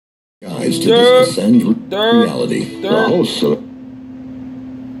Guys to this descend reality. The hosts of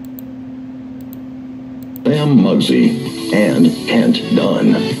Sam Mugzzi and Kent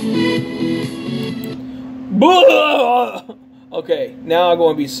Dunn. Okay, now I'm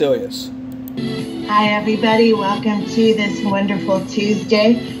going to be serious. Hi everybody, welcome to this wonderful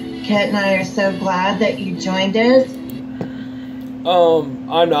Tuesday. Kent and I are so glad that you joined us.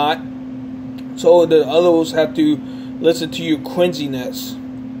 I'm not. So the others have to listen to your cringiness.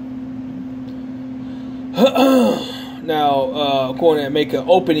 Now, I'm going to make an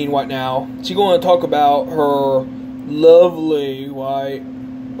opening right now. She's going to talk about her lovely,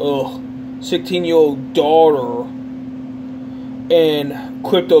 16-year-old daughter and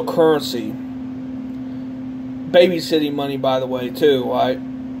cryptocurrency. Babysitting money, by the way, too, right?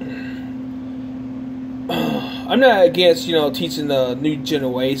 I'm not against, teaching the new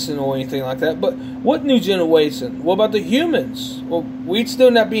generation or anything like that, but what new generation? What about the humans? Well, we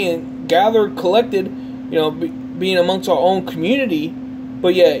still not being gathered, collected, being amongst our own community,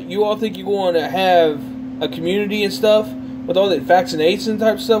 but yet you all think you're going to have a community and stuff with all that vaccination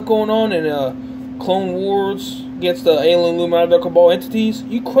type stuff going on and clone wars against the alien Illuminati ball entities?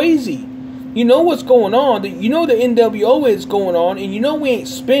 You crazy. You know what's going on. You know the NWO is going on, and you know we ain't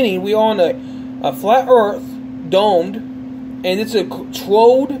spinning. We on a flat earth, domed, and it's a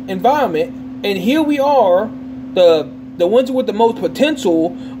controlled environment, and here we are, the ones with the most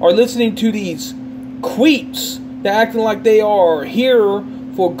potential are listening to these creeps that acting like they are here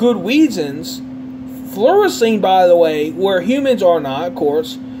for good reasons, flourishing, by the way, where humans are not, of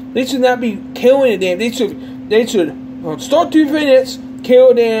course. They should not be killing them. They should start to finish,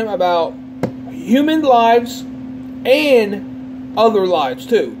 kill them about human lives and other lives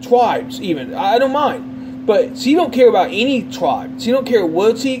too. Tribes, even. I don't mind. But she don't care about any tribe. She don't care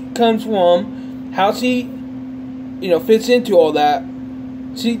where she comes from, how she, fits into all that.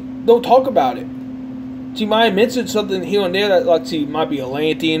 She don't talk about it. She might mention something here and there that, like, she might be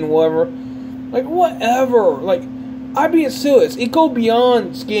Atlantean or whatever. Like, whatever. Like, I'm being serious. It goes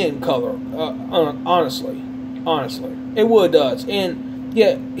beyond skin color. Honestly. It really does. And,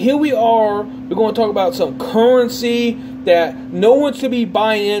 yeah, here we are. We're going to talk about some currency that no one should be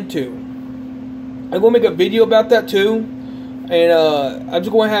buying into. I'm going to make a video about that, too. And, I'm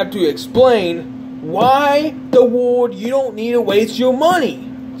just going to have to explain why the world you don't need to waste your money.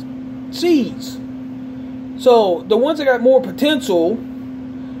 Jeez. So, the ones that got more potential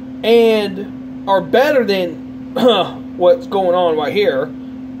and are better than what's going on right here,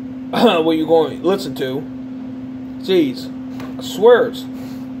 what you're going to listen to, jeez, I swears,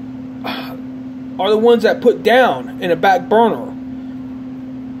 are the ones that put down in a back burner,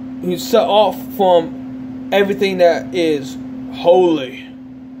 who set off from everything that is holy,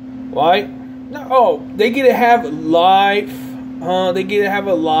 right? They get to have life, they get to have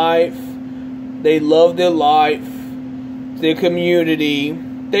a life. They love their life, their community.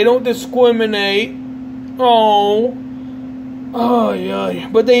 They don't discriminate. Yeah.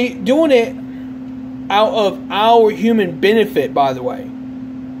 But they doing it out of our human benefit, by the way.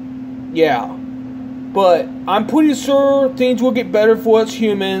 Yeah. But I'm pretty sure things will get better for us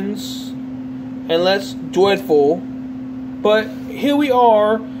humans and less dreadful. But here we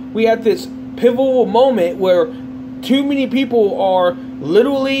are. We have this pivotal moment where too many people are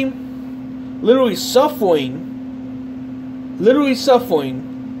literally suffering,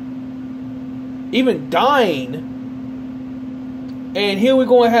 even dying, and here we're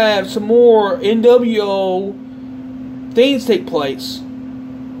going to have some more NWO things take place.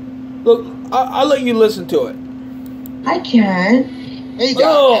 Look, I'll let you listen to it. Hi, Kent. Hey,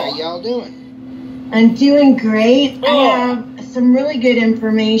 Doc. How y'all doing? I'm doing great. I have some really good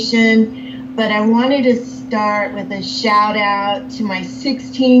information, but I wanted to start with a shout out to my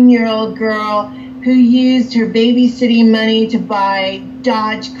 16-year-old girl who used her babysitting money to buy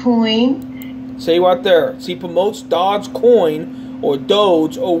Dogecoin. See right there. She promotes Dogecoin or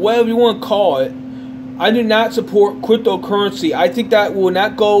Doge or whatever you want to call it. I do not support cryptocurrency. I think that will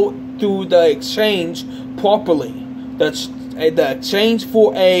not go through the exchange properly. The exchange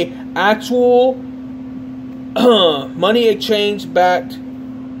for a actual money exchange backed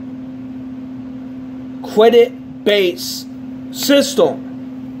credit-based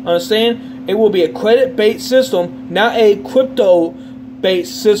system. Understand? It will be a credit-based system, not a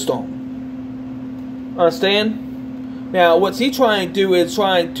crypto-based system. Understand? Now, what's he trying to do is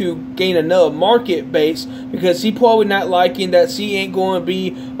trying to gain another market base because he probably not liking that she ain't going to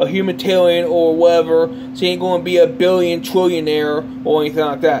be a humanitarian or whatever. She ain't going to be a billion trillionaire or anything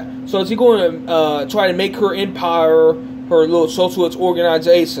like that. So is he going to try to make her empire, her little socialist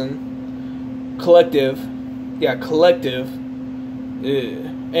organization, collective.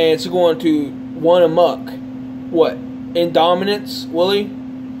 and it's going to run amok. What? In dominance, Willie?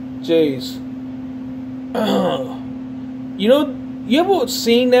 Jeez. You know, you ever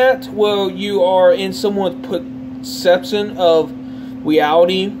seen that where you are in someone's perception of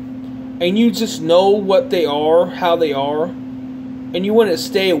reality and you just know what they are, how they are, and you want to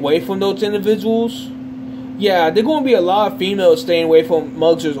stay away from those individuals? Yeah, there are going to be a lot of females staying away from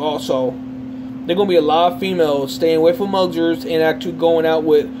Mugzers also. There are going to be a lot of females staying away from Mugzers and actually going out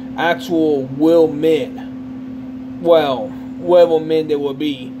with actual real men. Well, whatever men there will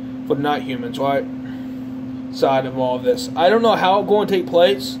be for not humans, right? Side of all of this. I don't know how it's going to take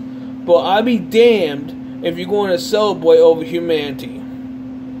place, but I'd be damned if you're going to celebrate over humanity.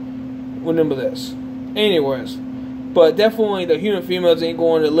 Remember this. Anyways, but definitely the human females ain't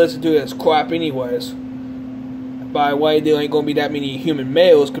going to listen to this crap anyways. By the way, there ain't going to be that many human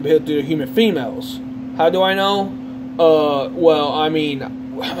males compared to the human females. How do I know? Well, I mean,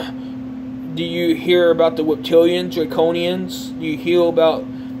 do you hear about the reptilians, draconians? Do you hear about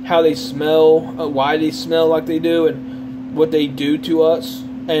how they smell, why they smell like they do, and what they do to us?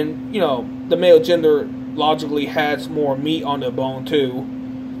 And, you know, the male gender logically has more meat on their bone, too.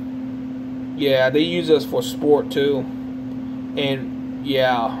 Yeah, they use us for sport, too. And,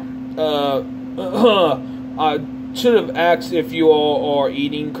 yeah. I should have asked if you all are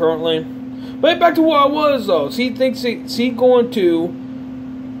eating currently. But back to where I was, though. He thinks he's going to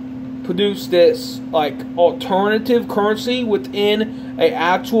produce this, like, alternative currency within a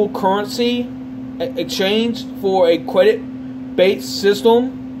actual currency exchange for a credit-based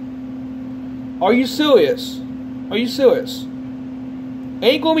system. Are you serious? Are you serious?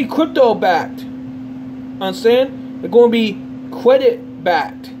 Ain't gonna be crypto-backed. Understand? They're gonna be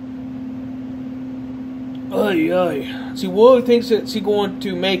credit-backed. See, Willie thinks that she's going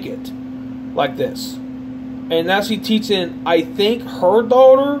to make it like this. And now she's teaching, I think, her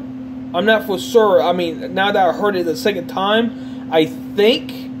daughter. I'm not for sure. I mean, now that I heard it the second time, I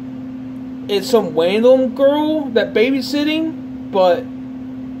think it's some random girl that babysitting, but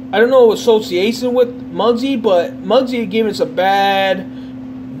I don't know association with Mugzzi, but Mugzzi giving some bad,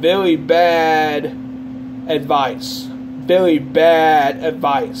 very bad advice. Very bad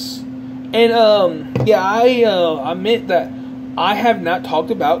advice. And, yeah, I admit that I have not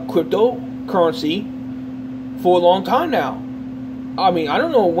talked about cryptocurrency for a long time now. I mean, I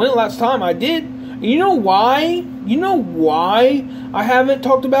don't know when the last time I did. And you know why? You know why I haven't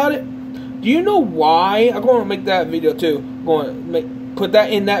talked about it? Do you know why? I'm going to make that video too. I'm going to put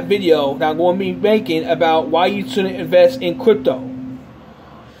that in that video that I'm going to be making about why you shouldn't invest in crypto.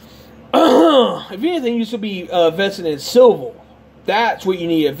 If anything, you should be investing in silver. That's what you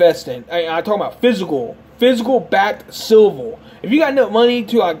need to invest in. I'm talking about physical backed silver. If you got enough money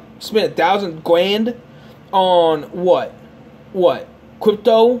to spend 1,000 grand on what?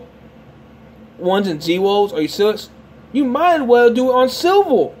 Crypto? Ones and zeros? Are you serious? You might as well do it on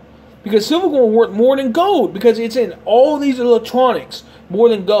silver. Because silver is going to work more than gold. Because it's in all these electronics. More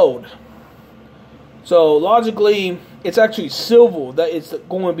than gold. So, logically, it's actually silver that is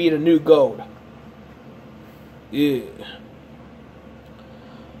going to be the new gold. Yeah.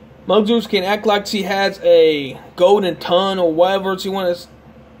 Mugzzi can act like she has a golden ton or whatever she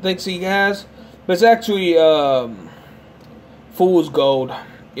thinks she has. But it's actually fool's gold.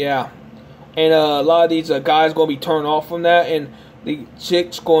 Yeah. And a lot of these guys going to be turned off from that. And the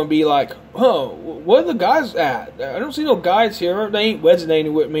chick's going to be like, huh, where are the guys at? I don't see no guys here. They ain't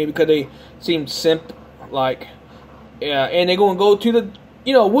resonating with me because they seem simp like. Yeah, and they're going to go to the,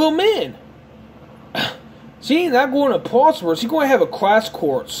 real men. She ain't not going to prosper. She's going to have a crash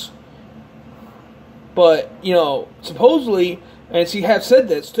course. But, supposedly, and she has said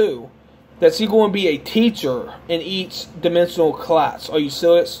this too, that she's going to be a teacher in each dimensional class. Are you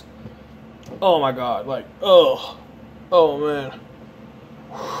serious? Oh my God. Like, oh man.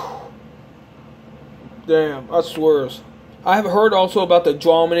 Damn, I swear. I have heard also about the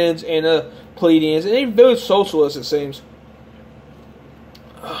Andromedans and the Pleiadians, and they're very socialist, it seems.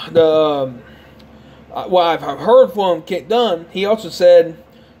 What I've heard from Dunn, he also said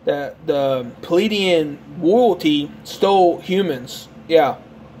that the Pleiadian royalty stole humans. Yeah.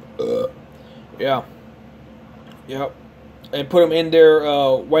 Yeah. Yep. And put them in their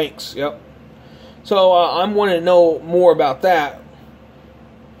ranks. Yep. So I'm wanting to know more about that.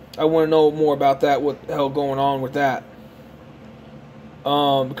 I want to know more about that. What the hell going on with that?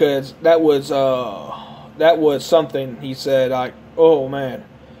 Because that was something he said. Like, oh man,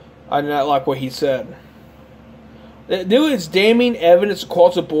 I did not like what he said. There is damning evidence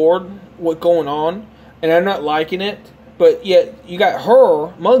across the board what's going on, and I'm not liking it. But yet you got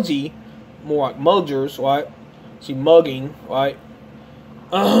her, Mugzzi, more like Mugzers, right? She mugging, right?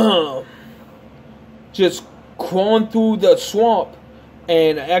 just crawling through the swamp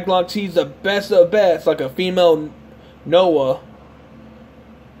and act like she's the best of the best, like a female Noah.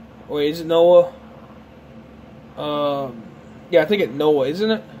 Wait, is it Noah? Yeah, I think it's Noah,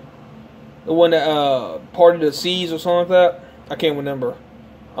 isn't it? The one that parted the seas or something like that. I can't remember,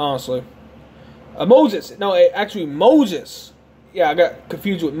 honestly. Moses. No, actually Moses. Yeah, I got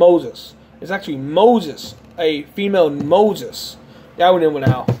confused with Moses. It's actually Moses, a female Moses. That one in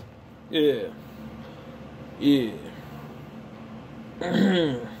now. Yeah. Yeah.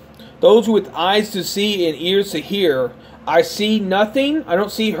 Those with eyes to see and ears to hear. I see nothing. I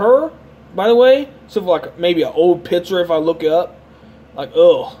don't see her, by the way. Except for like maybe an old picture if I look it up. Like,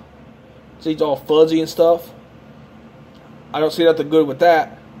 ugh. See, it's all fuzzy and stuff. I don't see nothing good with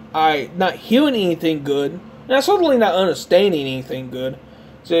that. I not hearing anything good. And I'm certainly not understanding anything good.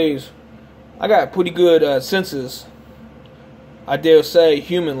 Jeez. I got pretty good senses. I dare say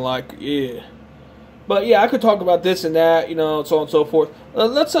human-like, yeah. But yeah, I could talk about this and that, you know, so on and so forth.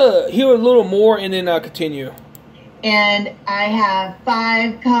 Let's hear a little more and then continue. And I have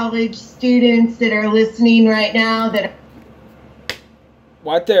 5 college students that are listening right now that...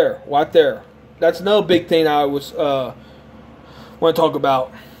 Right there. That's another big thing I was want to talk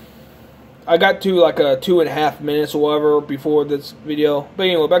about. I got to like 2.5 minutes or whatever before this video. But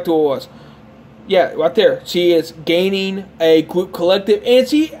anyway, back to what it was. Yeah, right there. She is gaining a group collective, and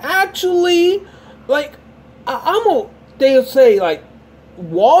she actually, like, I'm they'll say, like,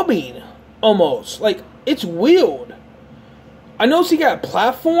 wobbing almost. Like, it's weird. I know she got a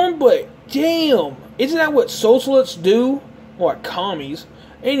platform, but damn, isn't that what socialists do? Or like commies.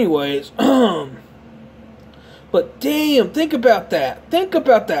 Anyways, but damn, think about that. Think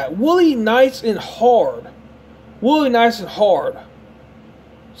about that. Really nice and hard. Really nice and hard.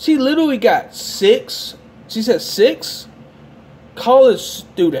 She literally got 6. She said 6 college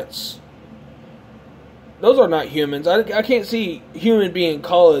students. Those are not humans. I can't see human being in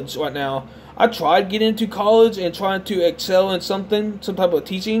college right now. I tried getting into college and trying to excel in something, some type of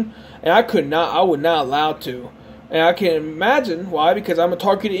teaching, and I could not. I would not allow to. And I can imagine why, because I'm a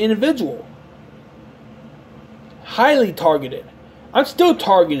targeted individual. Highly targeted. I'm still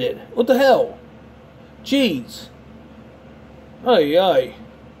targeted. What the hell? Jeez. Ay, ay.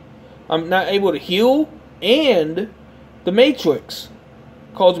 I'm not able to heal, and the Matrix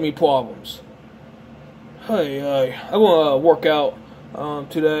causing me problems. Hey, I'm gonna work out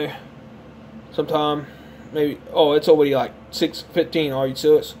today sometime. Maybe. Oh, it's already like 6:15. Are you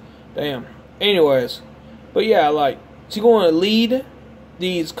serious? Damn. Anyways, but yeah, like she's going to lead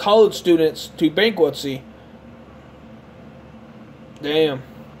these college students to bankruptcy. Damn.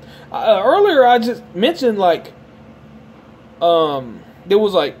 Earlier, I just mentioned like there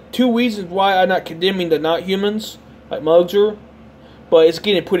was like 2 reasons why I'm not condemning the not humans, like Mugzzi, but it's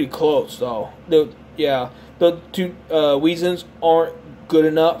getting pretty close though. The 2 reasons aren't good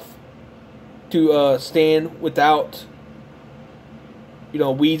enough to stand without,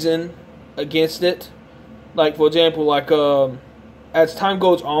 reason against it. Like for example, like as time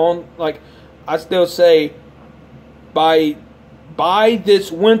goes on, like I still say by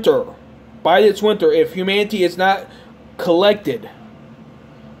this winter, if humanity is not collected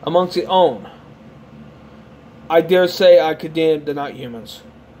amongst its own, I dare say I condemn the not humans.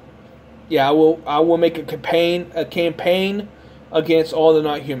 Yeah, I will make a campaign against all the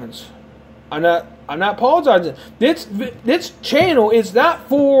not humans. I'm not apologizing. This channel is not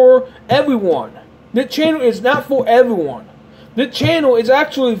for everyone. This channel is not for everyone. This channel is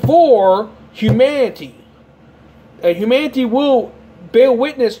actually for humanity. And humanity will bear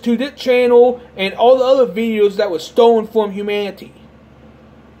witness to this channel and all the other videos that were stolen from humanity.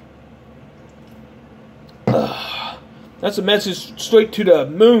 That's a message straight to the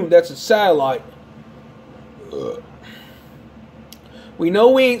moon. That's a satellite. We know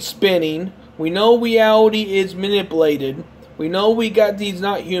we ain't spinning. We know reality is manipulated. We know we got these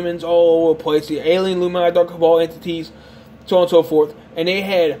not humans all over the place. The alien, Illuminati, Dark Cabal entities, so on and so forth. And they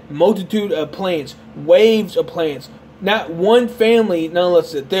had multitude of plans. Waves of plans. Not one family, not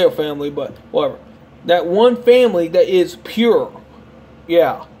unless it's their family, but whatever. That one family that is pure.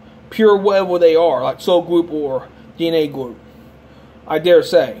 Yeah. Pure whatever they are. Like Soul Group or DNA Group. I dare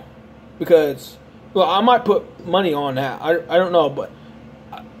say. Because, well, I might put money on that. I don't know, but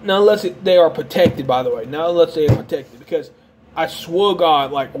not unless they are protected, by the way. Not unless they are protected. Because I swear to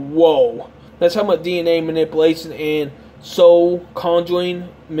God, like, whoa. That's how much DNA manipulation and soul conjuring,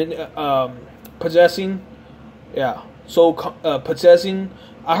 possessing. Yeah. Soul possessing.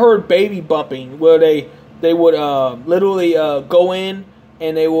 I heard baby bumping, where they would literally go in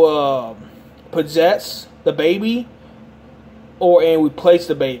and they will possess the baby and replace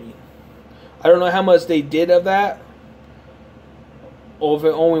the baby. I don't know how much they did of that, or if it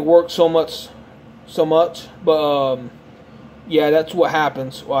only worked so much. But yeah, that's what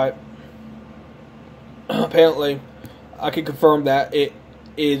happens. Right? Apparently, I can confirm that it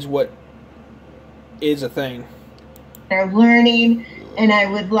is what is a thing. They're learning, and I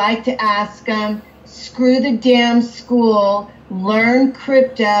would like to ask them, screw the damn school, learn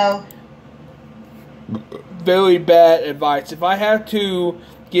crypto. Very bad advice. If I have to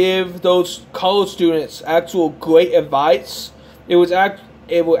give those college students actual great advice, it would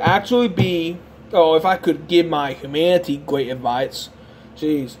actually be, if I could give my humanity great advice,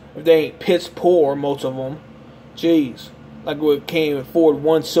 jeez, if they ain't piss poor, most of them, jeez, like we can't afford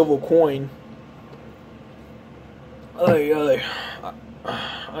one silver coin. Ay,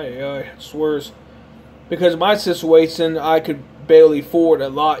 swears. Because my situation, I could barely afford a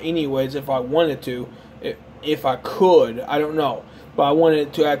lot anyways if I wanted to. If I could, I don't know. But I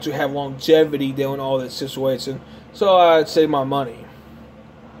wanted to actually have longevity doing all this situation. So I'd save my money.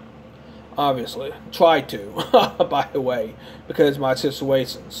 Obviously. Try to, by the way. Because my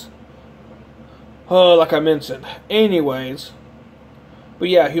situations. Like I mentioned. Anyways. But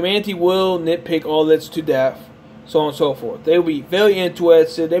yeah, humanity will nitpick all this to death. So on and so forth. They'll be very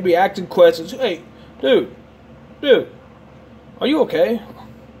interested. They'll be asking questions. Hey, dude. Are you okay?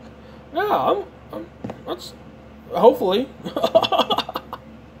 Yeah, that's hopefully.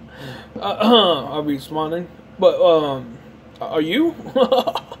 I'll be smiling. But are you?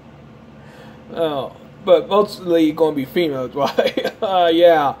 But mostly going to be females, right?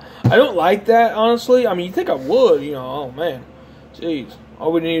 Yeah, I don't like that, honestly. I mean, you think I would, Oh man, jeez.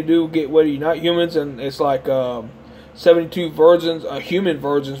 All we need to do is get ready, not humans, and it's like 72 virgins, human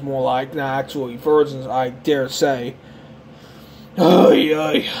virgins, more like, not actually virgins, I dare say. We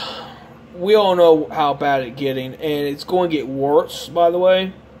all know how bad it's getting, and it's going to get worse, by the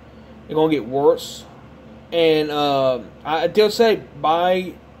way. It's going to get worse. And I dare say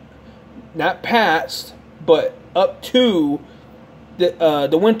by, not past, but up to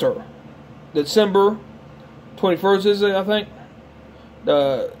the winter. December 21st is it, I think?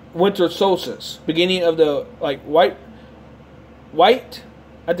 The winter solstice. Beginning of the, white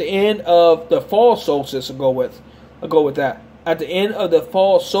at the end of the fall solstice I'll go with that. At the end of the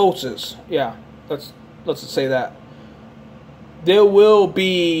fall solstice, yeah, let's say that, there will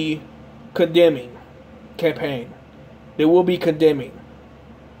be condemning campaign. There will be condemning.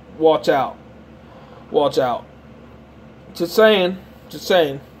 Watch out. Just saying.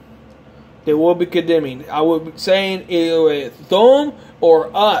 There will be condemning. I will be saying either them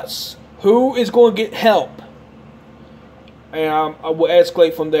or us. Who is going to get help? And I will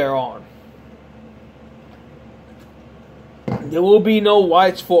escalate from there on. There will be no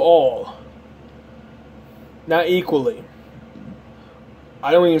rights for all. Not equally.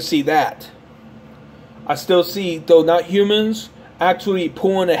 I don't even see that. I still see, though not humans, actually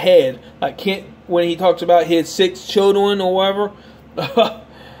pulling ahead. Like when he talks about his 6 children or whatever.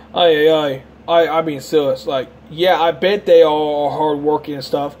 I mean serious. Like, yeah, I bet they all are hardworking and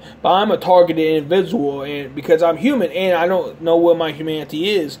stuff, but I'm a targeted individual, and because I'm human and I don't know what my humanity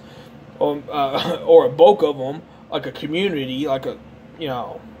is, or a bulk of them, like a community, like a,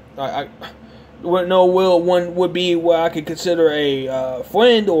 I wouldn't know what one would be what I could consider a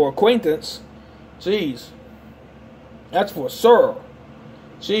friend or acquaintance. Jeez, that's for sure.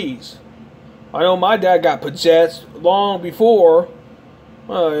 Jeez, I know my dad got possessed long before.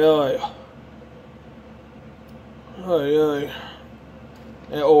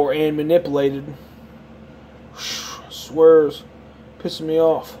 And manipulated. Swears, pissing me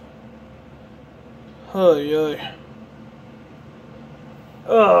off. Oh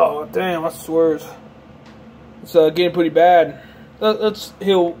damn, that swears. It's getting pretty bad. Let's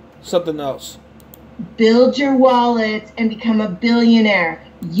heal something else. Build your wallet and become a billionaire.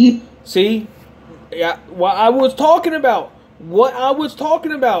 You see? Yeah, what I was talking about.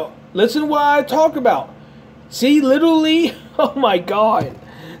 Listen to what I talk about. See, literally, oh my God.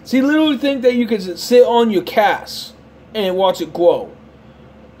 See, literally think that you can sit on your cast and watch it grow.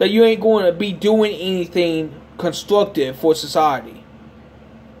 That you ain't going to be doing anything constructive for society.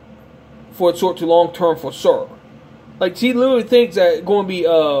 For short to long term, for sure. Like, she literally thinks that going to be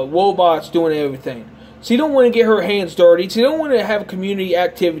robots doing everything. She don't want to get her hands dirty. She don't want to have community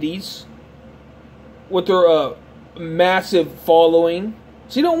activities with her massive following.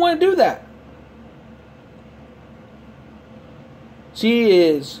 She don't want to do that. She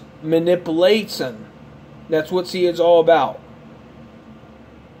is manipulation. That's what she is all about.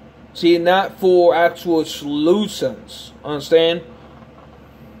 She is not for actual solutions. Understand?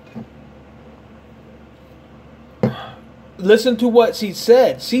 listen to what she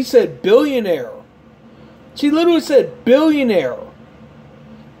said. She said billionaire. She literally said billionaire.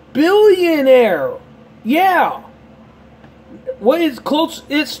 Billionaire. Yeah. What is close?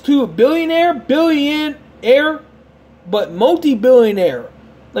 It's to a billionaire, billionaire, but multi-billionaire,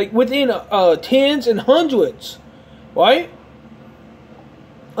 like within tens and hundreds, right?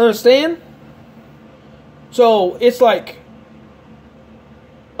 Understand? So it's like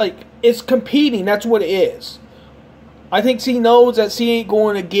it's competing. That's what it is. I think she knows that she ain't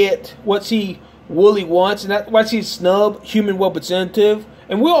going to get what she really wants, and that's why she's snub human representative.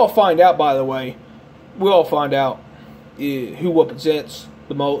 And we'll all find out, by the way. We'll all find out who represents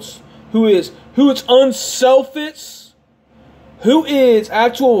the most, who is unselfish, who is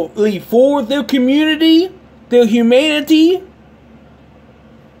actually for their community, their humanity.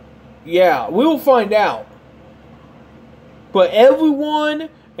 Yeah, we'll find out. But everyone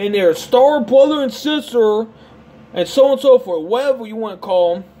and their star brother and sister, and so forth, whatever you want to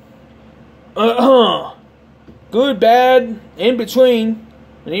call them, good, bad, in between,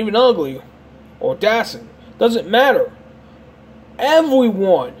 and even ugly, or dancing, doesn't matter.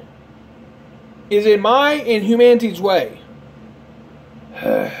 Everyone is in humanity's way.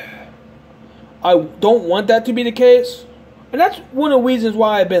 I don't want that to be the case. And that's one of the reasons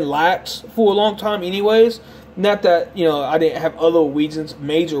why I've been lax for a long time anyways. Not that, I didn't have other reasons,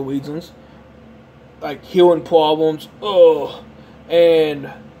 major reasons. Like healing problems.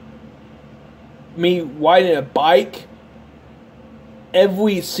 And me riding a bike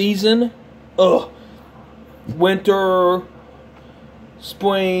every season. Winter,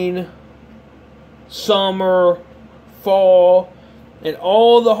 spring, summer, fall, and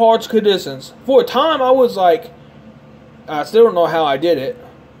all the harsh conditions. For a time, I was like, I still don't know how I did it.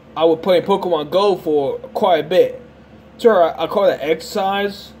 I would play Pokemon Go for quite a bit. Sure, I call that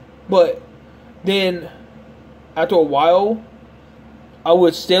exercise, but then after a while, I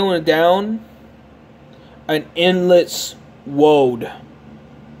was staring down an endless road.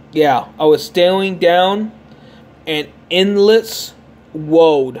 Yeah, I was staring down an endless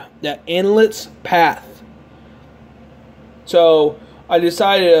road, that endless path. So I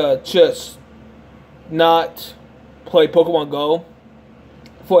decided to just not play Pokemon Go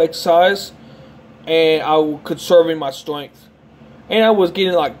for exercise, and I was conserving my strength. And I was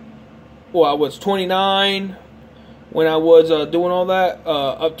getting I was 29 when I was doing all that,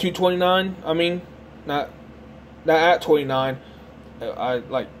 up to 29. I mean, not at 29.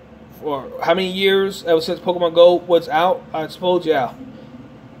 For how many years ever since Pokemon Go was out? I suppose, yeah.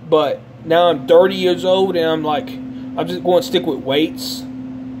 But now I'm 30 years old, and I'm just going to stick with weights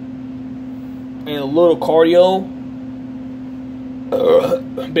and a little cardio.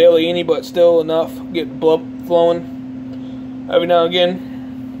 Barely any, but still enough. Get blood flowing every now and again,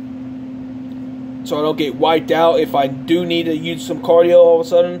 so I don't get wiped out if I do need to use some cardio all of a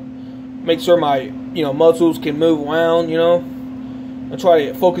sudden. Make sure my muscles can move around, and try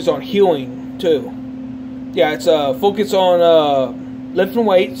to focus on healing too. Yeah, it's focus on lifting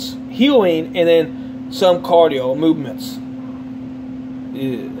weights, healing, and then some cardio movements.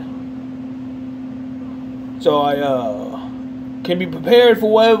 Yeah. So I can be prepared for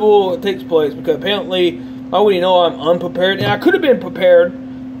whatever takes place, because apparently I already know I'm unprepared, and I could have been prepared,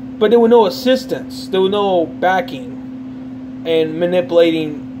 but there was no assistance, there was no backing and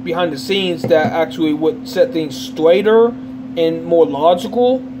manipulating behind the scenes that actually would set things straighter and more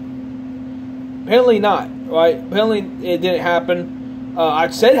logical. Apparently not, right? Apparently it didn't happen. I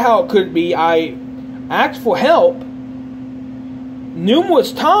said how it could be. I asked for help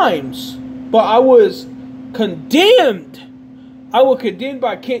numerous times, but I was condemned. I was condemned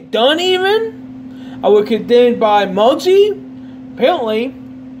by Dunn even. I was condemned by Mugzzi. Apparently,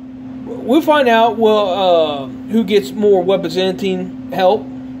 we'll find out who gets more representing help.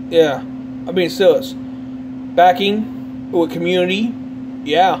 Yeah, I'm being serious. Backing with community.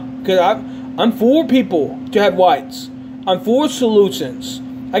 Yeah, because I'm for people to have rights. I'm for solutions.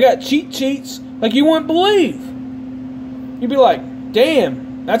 I got cheat sheets like you wouldn't believe. You'd be like,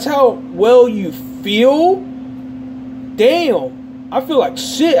 damn, that's how well you feel? Damn. I feel like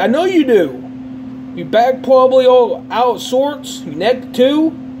shit. I know you do. Your back probably all out of sorts. Your neck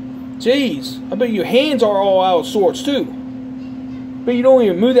too. Jeez. I bet your hands are all out of sorts too. But you don't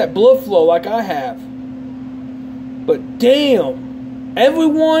even move that blood flow like I have. But damn.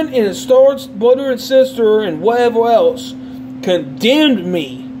 Everyone in the Star's brother and sister and whatever else condemned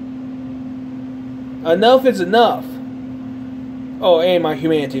me. Enough is enough. Oh, and my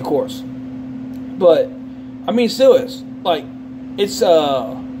humanity, of course. But, I mean, serious. It's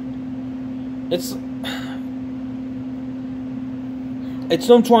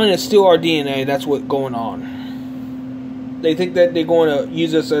them trying to steal our DNA. That's what's going on. They think that they're going to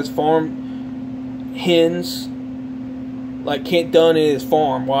use us as farm hens, like Kent Dunn and his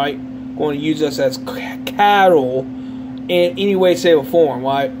farm, right? Going to use us as cattle in any way, shape, or form,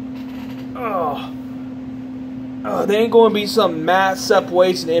 right? There ain't going to be some mass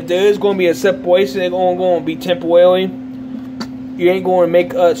separation. If there is going to be a separation, it's going to be temporary. You ain't going to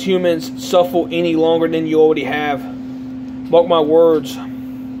make us humans suffer any longer than you already have. Mark my words.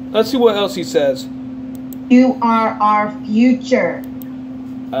 Let's see what else he says. You are our future.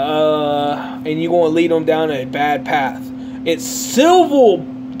 And you're going to lead them down a bad path. It's civil,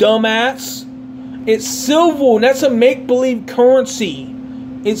 dumbass. It's civil, and that's a make-believe currency.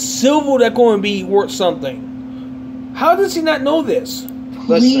 It's civil that's going to be worth something. How does he not know this?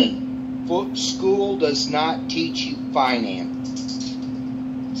 Listen, school does not teach you finance.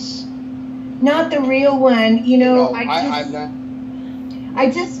 Not the real one. You know, I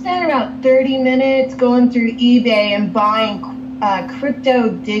just spent about 30 minutes going through eBay and buying crypto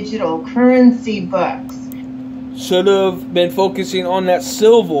digital currency books. Should have been focusing on that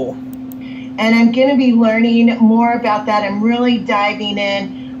civil. And I'm going to be learning more about that. I'm really diving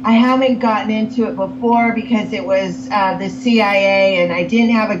in. I haven't gotten into it before because it was the CIA and I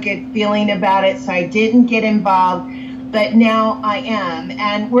didn't have a good feeling about it, so I didn't get involved. But now I am.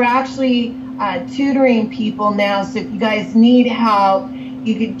 And we're actually tutoring people now, so if you guys need help,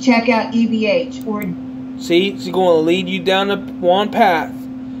 you can check out EBH. See, it's going to lead you down one path,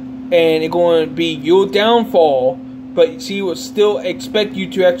 and it's going to be your downfall, but she will still expect you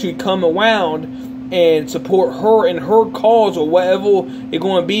to actually come around and support her in her cause or whatever it's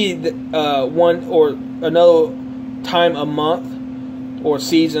going to be one or another time a month or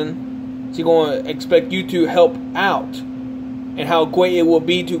season. She's going to expect you to help out, and how great it will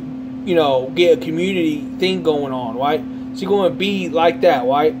be to, you know, get a community thing going on, right? She's going to be like that,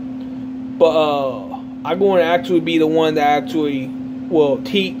 right? But I'm going to actually be the one that actually will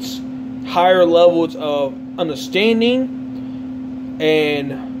teach higher levels of understanding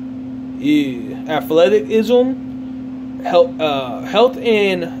and athleticism, health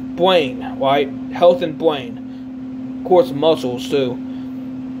and brain, right? Health and brain, of course, muscles too,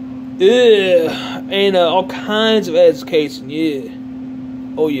 and all kinds of education. Yeah,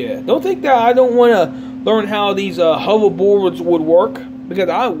 oh yeah. Don't think that I don't want to learn how these hoverboards would work, because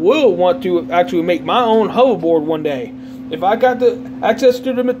I will want to actually make my own hoverboard one day. If I got the access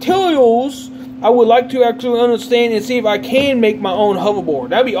to the materials, I would like to actually understand and see if I can make my own hoverboard.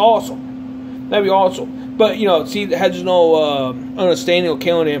 That'd be awesome. That'd be awesome. But, you know, see, it has no understanding or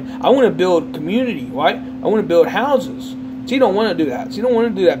killing him. I want to build community, right? I want to build houses. She don't want to do that. She don't want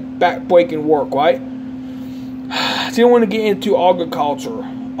to do that back-breaking work, right? She don't want to get into agriculture,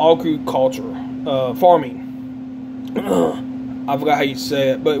 farming. I forgot how you say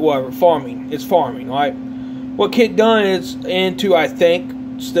it, but whatever. Farming. It's farming, right? What Kent Dunn is into, I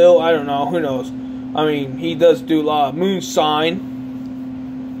think, still, I don't know. Who knows? I mean, he does do a lot of moon sign.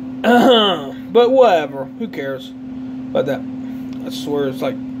 But whatever. Who cares about that? I swear it's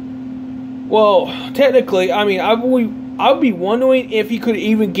like... Well, technically, I mean, I would be wondering if he could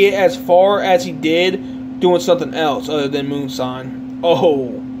even get as far as he did doing something else other than moon sign.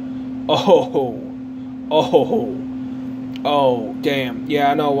 Oh, damn.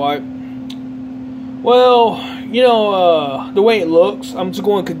 Yeah, I know what. Well, you know, the way it looks, I'm just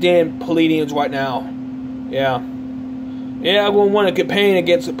going to condemn Palladians right now. Yeah, I'm going to want to campaign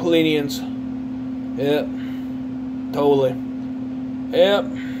against the Palladians. Yep. Totally. Yep.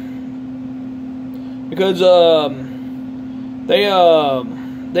 Because, they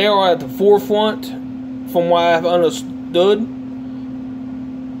are at the forefront, from what I've understood,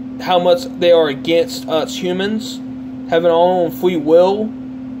 how much they are against us humans having our own free will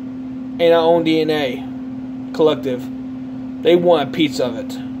and our own DNA collective. They want a piece of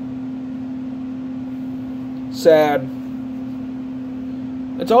it. Sad.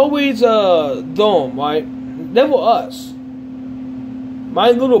 It's always them, right? Never us.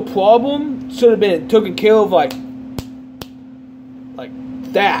 My little problem should have been taken care of like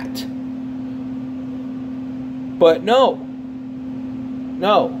that. But no.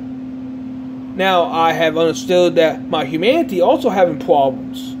 Now I have understood that my humanity also having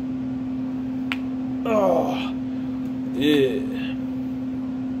problems. Oh, yeah.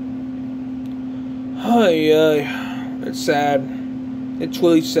 It's sad. It's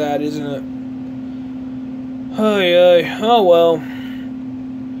really sad, isn't it? Oh well.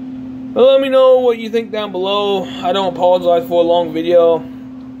 Well, let me know what you think down below. I don't apologize for a long video.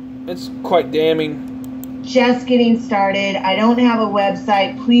 It's quite damning. Just getting started. I don't have a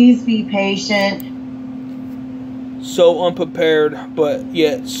website. Please be patient. So unprepared, but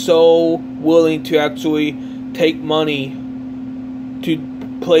yet so willing to actually take money to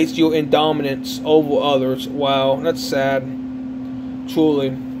place you in dominance over others. Wow, that's sad. Truly.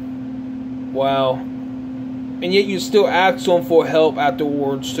 Wow. And yet you still ask them for help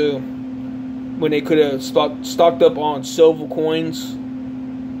afterwards too, when they could have stocked up on silver coins.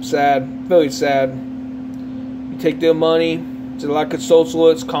 Sad, very sad. You take their money, it's like a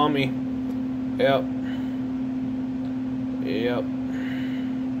socialist commie. Yep. Yep.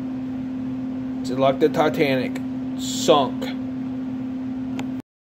 It's like the Titanic, sunk.